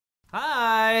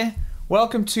Hi,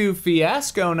 welcome to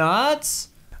Fiasco Knots,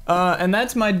 and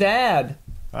that's my dad.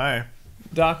 Hi.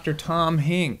 Dr. Tom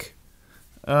Hink.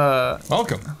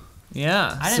 Welcome.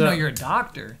 Yeah. I didn't know you're a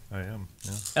doctor. I am,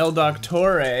 yeah. El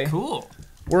Doctore. Cool.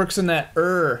 Works in that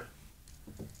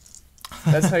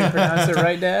That's how you pronounce it,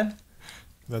 right, Dad?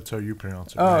 That's how you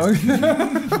pronounce it. Oh, right?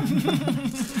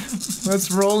 Let's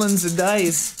roll in the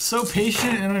dice. So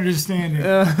patient and understanding.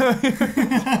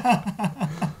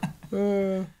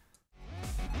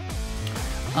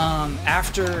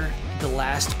 After the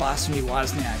last Boston v.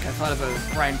 Wozniak, I thought of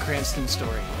a Bryan Cranston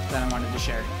story that I wanted to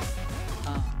share.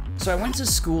 So I went to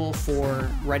school for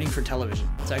writing for television.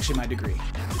 It's actually my degree.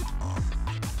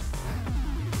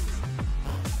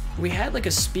 We had like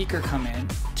a speaker come in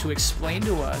to explain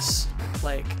to us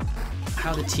like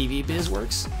how the TV biz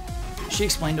works. She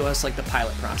explained to us like the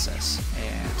pilot process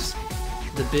and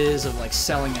the biz of like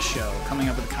selling a show, coming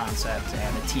up with a concept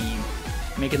and a team,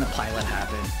 making the pilot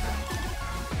happen.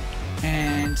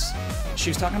 And she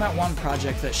was talking about one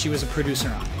project that she was a producer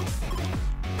on.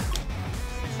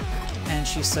 And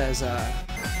she says, I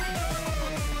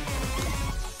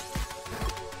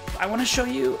want to show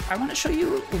you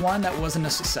one that wasn't a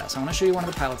success. I want to show you one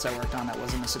of the pilots I worked on that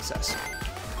wasn't a success.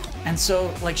 And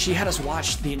so, like, she had us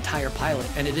watch the entire pilot,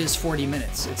 and it is 40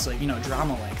 minutes. It's like, you know,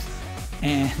 drama length.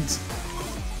 And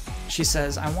she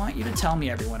says, I want you to tell me,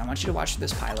 everyone, I want you to watch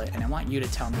this pilot, and I want you to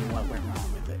tell me what went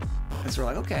wrong with it. And so we're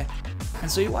like, okay. And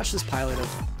so you watch this pilot of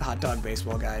the Hot Dog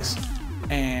Baseball Guys,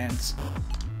 and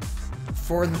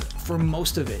for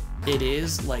most of it, it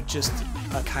is like just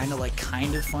a kind of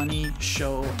funny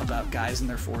show about guys in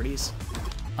their 40s.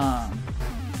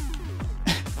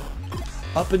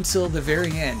 Up until the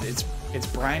very end, it's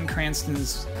Bryan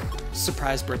Cranston's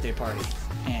surprise birthday party,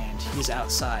 and he's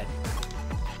outside,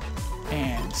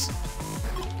 and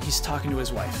he's talking to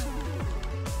his wife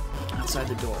outside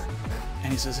the door,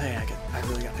 and he says, "Hey, I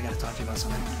gotta talk to you about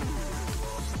something."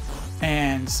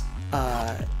 And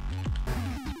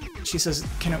she says,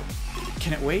 "Can it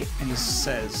wait?" And he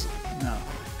says, "No."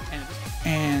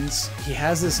 And he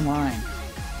has this line.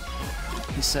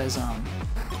 He says,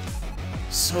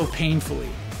 so painfully,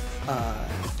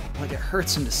 like it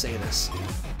hurts him to say this.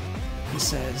 He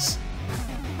says,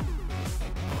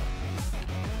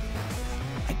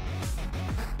 I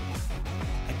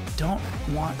don't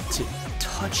want to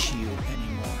touch you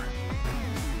anymore.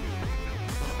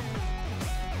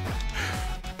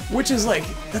 Which is like,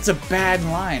 that's a bad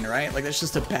line, right? Like, that's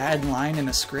just a bad line in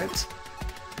a script.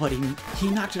 But he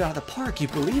knocked it out of the park. You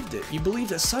believed it. You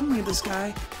believed that suddenly this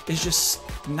guy is just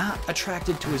not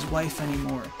attracted to his wife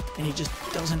anymore. And he just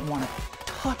doesn't want to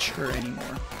touch her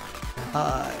anymore.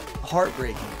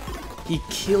 Heartbreaking. He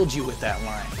killed you with that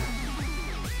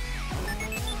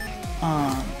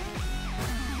line.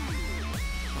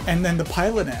 And then the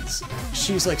pilot ends.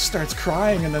 She's like, starts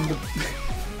crying, and then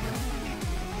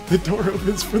the door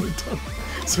opens for the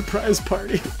surprise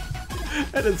party.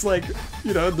 And it's like,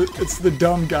 you know, it's the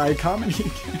dumb guy comedy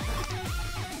again.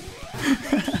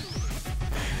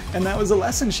 And that was a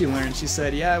lesson she learned. She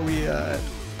said, yeah,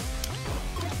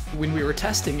 when we were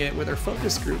testing it with our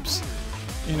focus groups,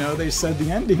 you know, they said the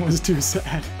ending was too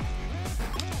sad.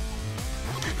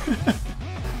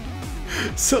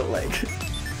 So, like,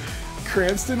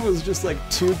 Cranston was just, like,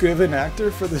 too good of an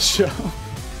actor for the show.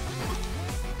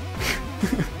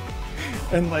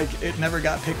 And, like, it never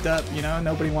got picked up, you know?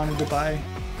 Nobody wanted to buy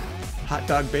Hot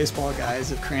Dog Baseball Guys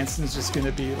if Cranston's just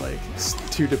gonna be, like,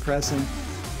 too depressing.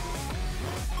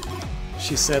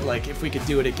 She said, like, if we could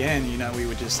do it again, you know, we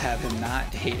would just have him not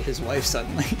hate his wife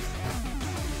suddenly.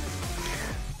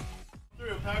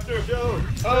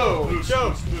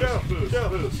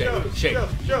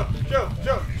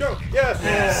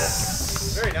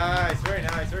 Yes! Very nice, very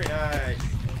nice, very nice.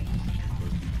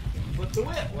 Flip the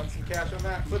whip. Want some cash on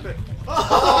that? Flip it.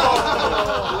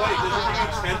 Oh! Wait, does it give you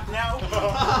 10th now?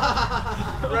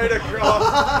 Right across.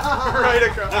 Right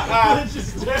across.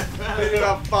 Just made it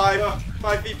about 5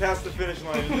 feet past the finish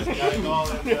line. And just got all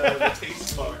the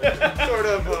taste bar. Sort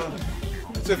of.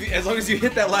 So as long as you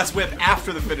hit that last whip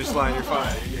after the finish line, you're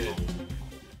fine. You get it.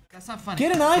 That's not funny.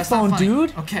 Get an iPhone,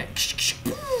 dude. Okay.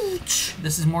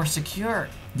 This is more secure.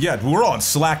 Yeah, we're on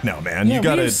Slack now, man. Yeah, you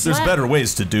gotta. use There's Slack. better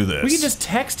ways to do this. We can just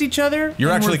text each other.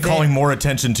 You're and actually we're calling there. more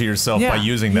attention to yourself by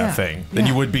using that thing than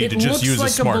you would be to just use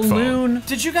looks a like smartphone. Balloon.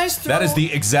 Did you guys throw? That is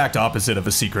the exact opposite of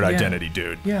a secret identity,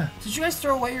 dude. Yeah. Did you guys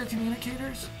throw away your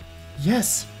communicators?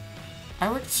 Yes.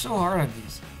 I worked so hard on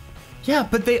these. Yeah,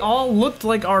 but they all looked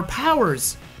like our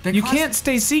powers. You cost- can't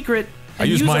stay secret. I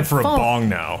use mine for a phone. bong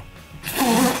now.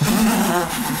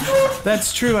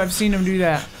 That's true. I've seen him do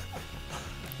that.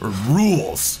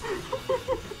 Rules.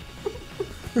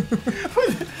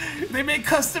 They make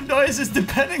custom noises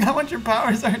depending on what your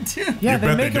powers are too. Yeah, You they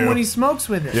bet make they him do. when he smokes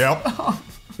with it. Yep.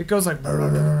 It goes like.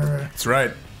 That's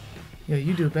right. Yeah,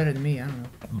 you do it better than me. I don't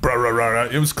know.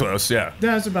 It was close, yeah.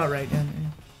 That's about right. Yeah.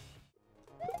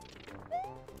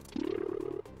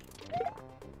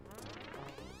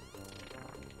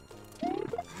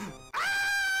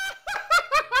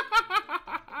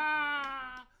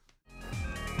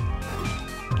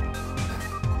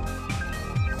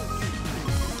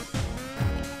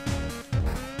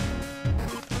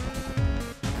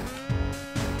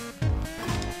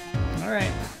 All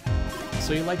right.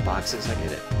 So you like boxes? I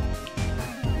get it.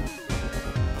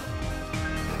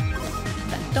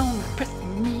 That don't impress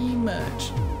me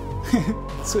much.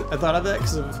 So I thought of that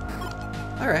because of.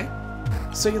 All right.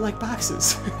 So you like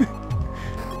boxes?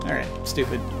 All right.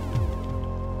 Stupid.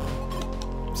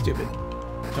 Stupid.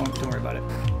 Don't worry about it.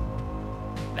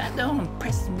 That don't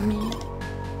impress me.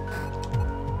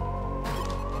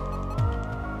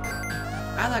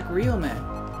 I like real men.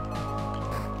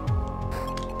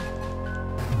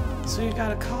 So you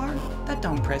got a car? That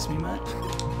don't impress me much.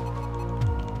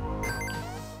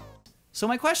 So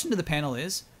my question to the panel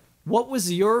is, what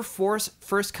was your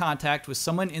first contact with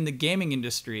someone in the gaming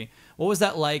industry? What was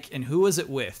that like, and who was it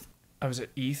with? I was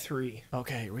at E3.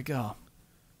 Okay, here we go.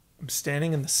 I'm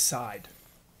standing in the side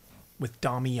with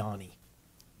Damiani.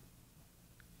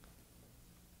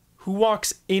 Who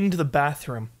walks into the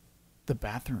bathroom? The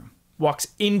bathroom. Walks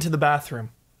into the bathroom.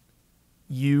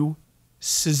 You,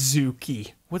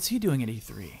 Suzuki. What's he doing at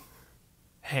E3?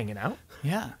 Hanging out.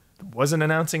 Yeah. Wasn't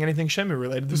announcing anything Shenmue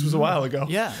related. This was a while ago.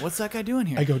 Yeah, what's that guy doing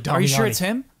here? I go, Are you sure Damiani. it's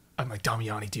him? I'm like,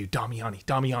 Damiani, dude,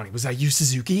 Damiani. Was that you,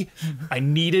 Suzuki? I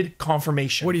needed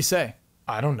confirmation. What do you say?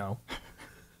 I don't know.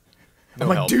 I'm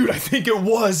like, dude, I think it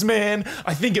was, man.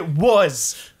 I think it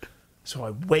was. So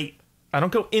I wait. I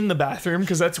don't go in the bathroom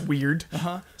because that's weird.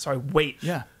 So I wait.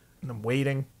 Yeah. And I'm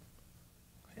waiting.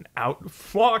 And out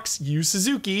walks Yu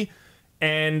Suzuki.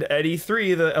 And at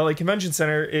E3, the LA Convention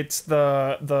Center, it's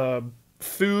the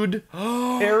food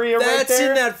area right there.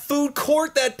 in that food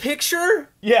court, that picture?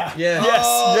 Yeah. Yeah. Yes.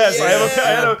 Oh, yes.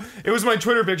 yeah. It was my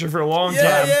Twitter picture for a long Yeah,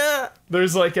 time. yeah.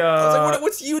 There's like a. I was like,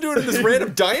 what's you doing in this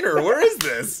random diner? Where is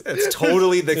this? It's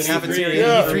totally the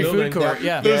cafeteria. Yeah. E3 food court,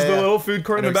 yeah. There's the little food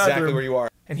court I in know the bathroom. exactly where you are.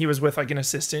 And he was with like an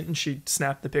assistant, and she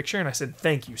snapped the picture, and I said,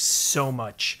 "Thank you so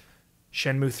much,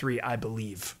 Shenmue 3, I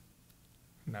believe."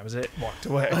 And that was it. Walked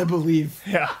away. I believe.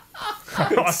 Yeah.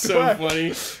 That's So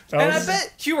funny. And I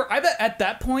bet at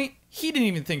that point, he didn't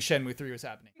even think Shenmue 3 was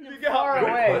happening. Far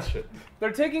away.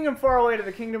 They're taking him far away to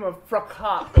the kingdom of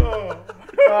Frakap.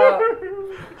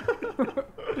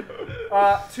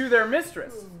 To their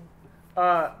mistress,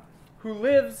 who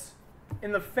lives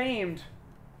in the famed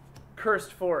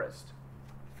Cursed Forest.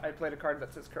 I played a card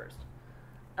that says cursed.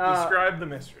 Describe the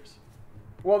mistress.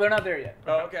 Well, they're not there yet.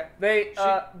 Oh, okay.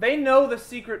 They know the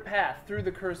secret path through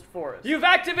the Cursed Forest. You've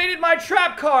activated my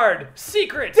trap card!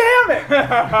 Secret! Damn it!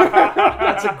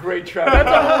 That's a great trap. That's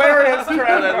a hilarious trap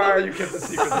I love card. that you kept the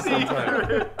secret the same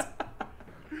time.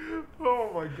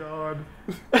 Oh my god.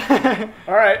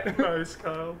 All right. Nice,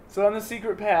 Kyle. So on the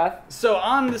secret path. So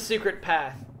on the secret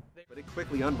path. But it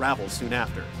quickly unravels soon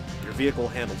after. Your vehicle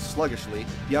handles sluggishly,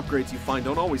 the upgrades you find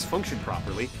don't always function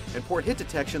properly, and poor hit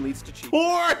detection leads to cheap.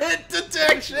 Poor hit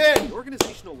detection! The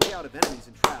organizational layout of enemies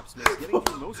and traps makes getting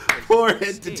through most places Poor like hit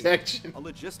this game detection. a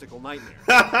logistical nightmare.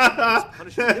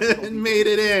 It made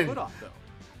it in. Put off, though,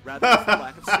 rather than for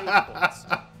lack of save points.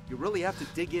 You really have to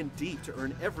dig in deep to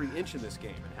earn every inch in this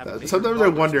game. And have Sometimes I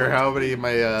wonder how many of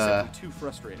my too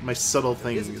frustrating. my subtle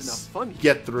There isn't things enough fun here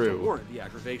get to through. warrant the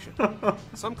aggravation.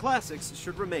 Some classics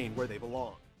should remain where they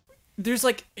belong. There's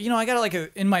like, I got like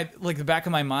in my the back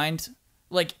of my mind,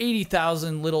 like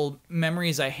 80,000 little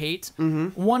memories I hate.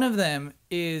 One of them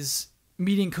is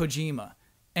meeting Kojima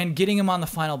and getting him on the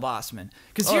final boss man.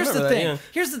 Because here's the thing.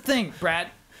 Here's the thing, Brad,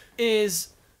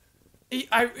 is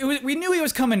we knew he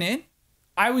was coming in.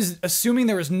 I was assuming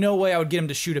there was no way I would get him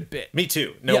to shoot a bit. Me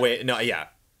too. No way. No, yeah.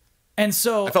 And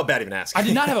so I felt bad even asking. I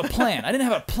did not have a plan. I didn't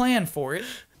have a plan for it.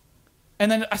 And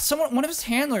then one of his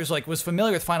handlers was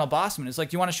familiar with Final Bossman. Is like,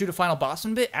 "Do you want to shoot a Final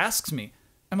Bossman bit?" Asks me.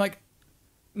 I'm like,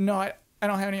 "No, I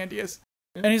don't have any ideas."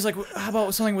 And he's like, "How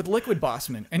about something with Liquid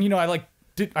Bossman?" And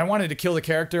I wanted to kill the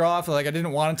character off. Like I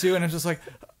didn't want him to, and I was just like,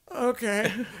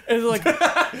 "Okay." And like,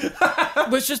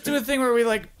 let's just do a thing where we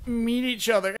meet each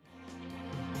other.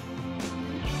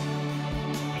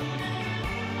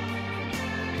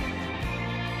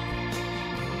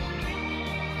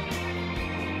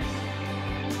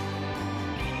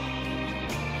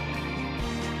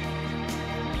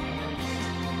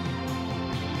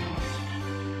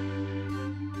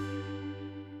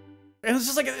 And it's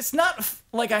just like, it's not,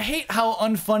 like, I hate how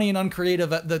unfunny and uncreative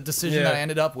the decision that I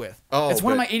ended up with. Oh, it's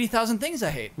one of my 80,000 things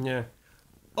I hate. Yeah.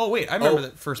 Oh wait, I remember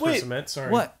that first Wait. person meant.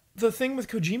 Sorry. What? The thing with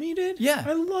Kojima did? Yeah.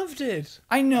 I loved it.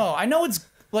 I know it's,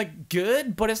 like,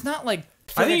 good, but it's not, like...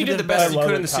 I think you did the best I you love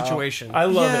could it, in the pal. situation. I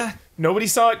love Yeah. it. Nobody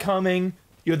saw it coming.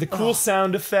 You had the cool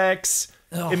sound effects.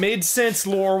 It made sense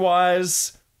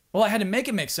lore-wise. Well, I had to make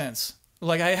it make sense.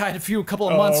 Like, I had a couple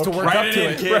of months to work Write up it to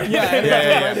in, it. kid. Yeah,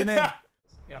 Yeah. write it in.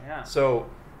 Yeah. So,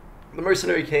 the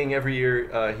Mercenary King every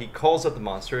year he calls up the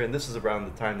monster, and this is around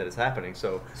the time that it's happening.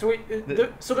 So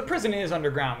So the prison is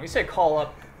underground. We say call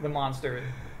up the monster.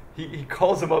 he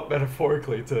calls him up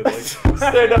metaphorically to like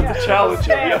stand up to challenge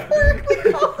him.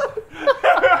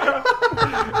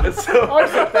 And so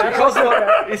he calls him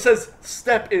up. He says,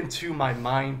 "Step into my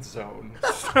mind zone."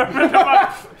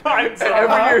 And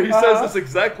every year he says this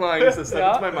exact line. He says,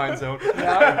 "Step into my mind zone."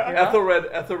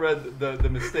 Ethelred, the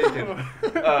mistaken,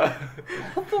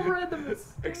 Ethelred the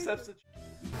Mistaken. accepts it.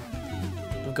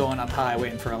 We're going up high,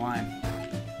 waiting for a line.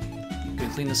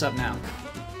 Gonna clean this up now.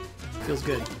 Feels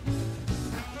good.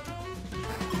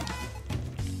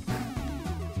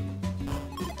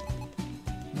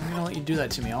 I'm gonna let you do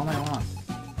that to me all night long.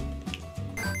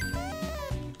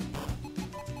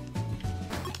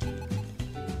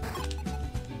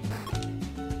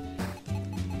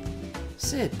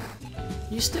 Sid,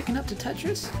 you sticking up to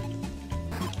Tetris?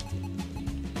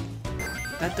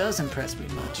 That does impress me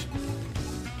much.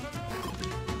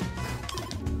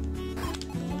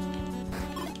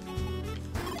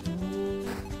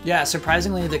 Yeah,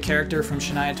 surprisingly, the character from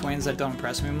Shania Twain's That Don't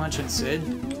Impress Me Much and Sid,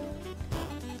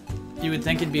 you would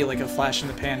think it'd be like a flash in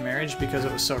the pan marriage because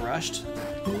it was so rushed.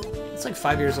 It's like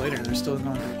 5 years later and they're still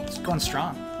going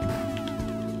strong.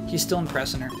 He's still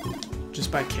impressing her,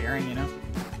 just by caring, you know?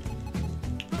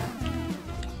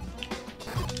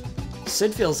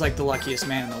 Sid feels like the luckiest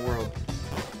man in the world.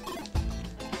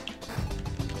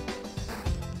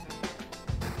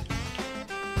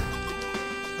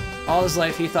 All his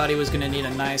life he thought he was going to need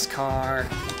a nice car,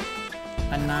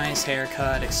 a nice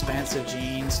haircut, expensive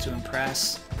jeans to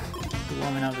impress the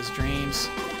woman of his dreams.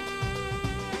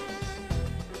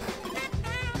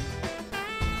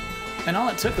 And all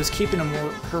it took was keeping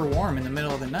her warm in the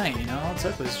middle of the night, you know? All it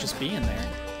took was just being there,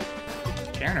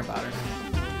 caring about her.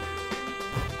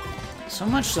 So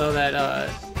much so that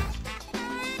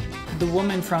the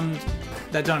woman from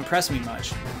That Don't Impress Me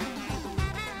Much,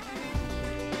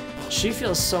 she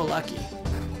feels so lucky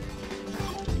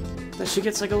that she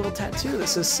gets like a little tattoo that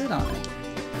says Sid on it.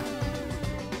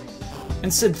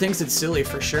 And Sid thinks it's silly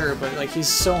for sure, but like he's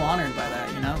so honored by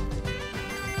that, you know?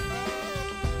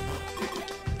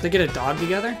 They get a dog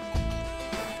together,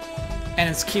 and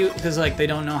it's cute because like they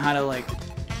don't know how to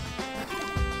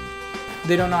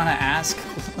ask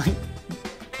like,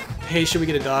 hey, should we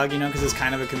get a dog, you know, because it's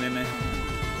kind of a commitment.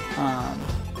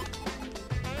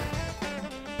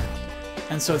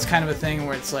 And so it's kind of a thing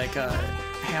where it's like,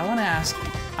 hey, I want to ask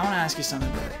you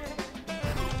something, but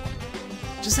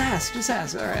just ask.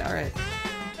 All right.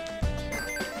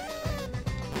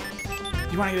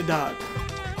 You want to get a dog?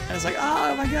 And it's like,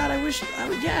 oh my God,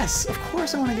 yes, of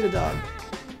course I want to get a dog.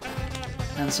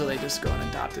 And so they just go and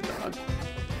adopt a dog.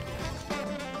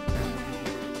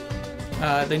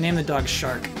 They name the dog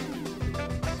Shark.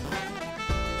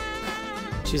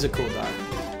 She's a cool dog.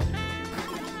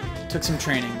 Took some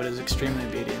training, but is extremely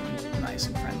obedient and nice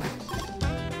and friendly.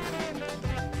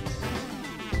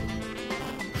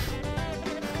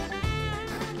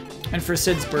 And for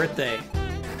Sid's birthday,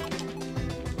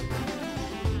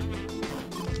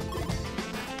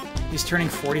 he's turning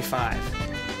 45.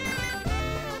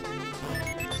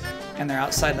 And they're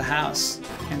outside the house,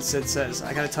 and Sid says,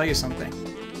 I gotta tell you something.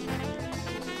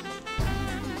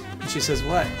 And she says,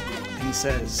 what? And he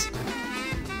says,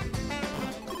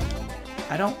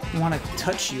 I don't want to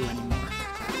touch you anymore.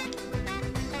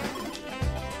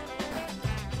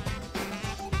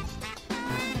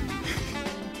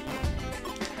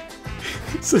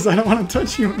 He says, I don't want to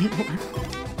touch you anymore.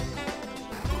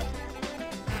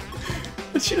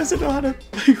 But she doesn't know how to...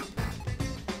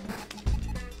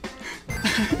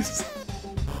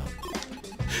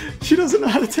 She doesn't know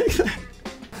how to take that.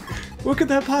 What could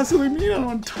that possibly mean? I don't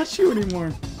want to touch you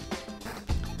anymore.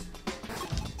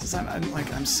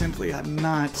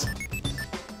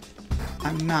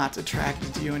 I'm not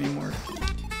attracted to you anymore.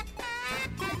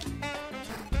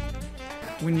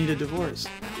 We need a divorce.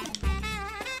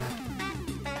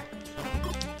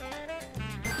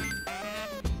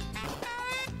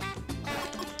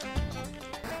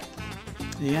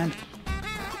 The end.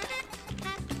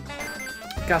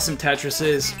 Got some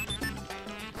Tetrises.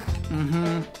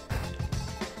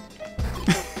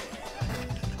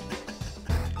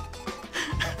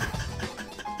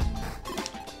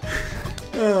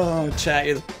 Oh, chat,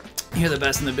 you're the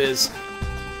best in the biz.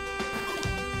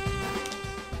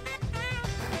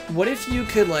 What if you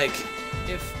could like,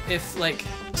 if like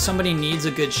somebody needs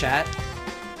a good chat,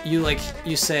 you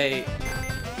say,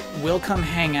 we'll come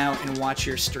hang out and watch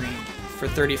your stream for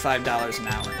 $35 an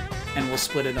hour, and we'll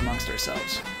split it amongst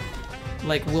ourselves.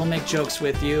 Like, we'll make jokes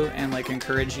with you and like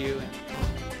encourage you.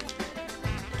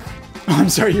 Oh, I'm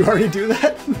sorry, you already do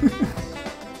that?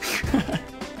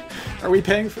 Are we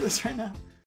paying for this right now?